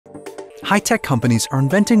High-tech companies are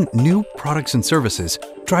inventing new products and services,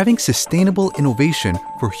 driving sustainable innovation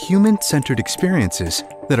for human-centered experiences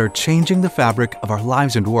that are changing the fabric of our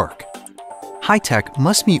lives and work. High-tech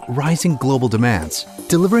must meet rising global demands,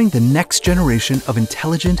 delivering the next generation of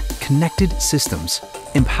intelligent, connected systems,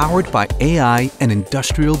 empowered by AI and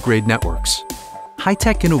industrial-grade networks.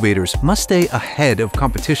 High-tech innovators must stay ahead of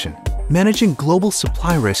competition, managing global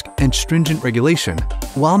supply risk and stringent regulation,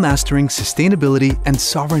 while mastering sustainability and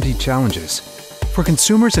sovereignty challenges. For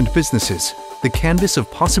consumers and businesses, the canvas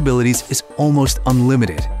of possibilities is almost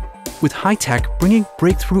unlimited, with high-tech bringing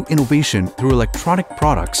breakthrough innovation through electronic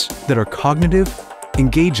products that are cognitive,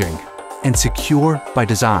 engaging, and secure by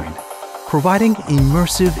design, providing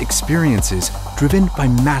immersive experiences driven by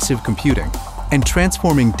massive computing, and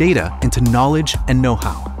transforming data into knowledge and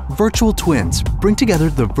know-how. Virtual twins bring together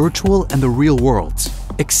the virtual and the real worlds,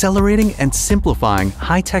 accelerating and simplifying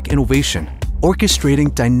high-tech innovation,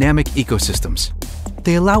 orchestrating dynamic ecosystems.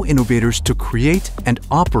 They allow innovators to create and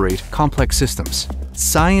operate complex systems,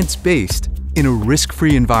 science-based in a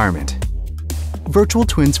risk-free environment. Virtual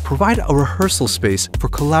twins provide a rehearsal space for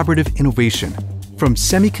collaborative innovation, from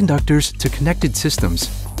semiconductors to connected systems,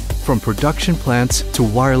 from production plants to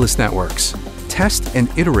wireless networks. Test and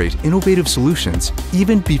iterate innovative solutions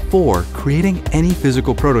even before creating any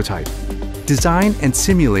physical prototype. Design and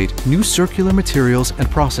simulate new circular materials and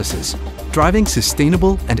processes, driving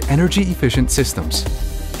sustainable and energy-efficient systems.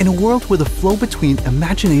 In a world where the flow between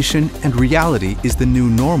imagination and reality is the new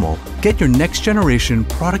normal, get your next-generation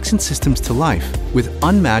products and systems to life with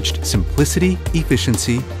unmatched simplicity,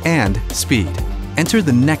 efficiency, and speed. Enter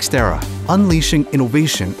the next era, unleashing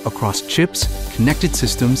innovation across chips, connected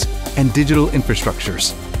systems, and digital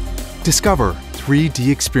infrastructures. Discover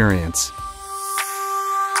 3D Experience.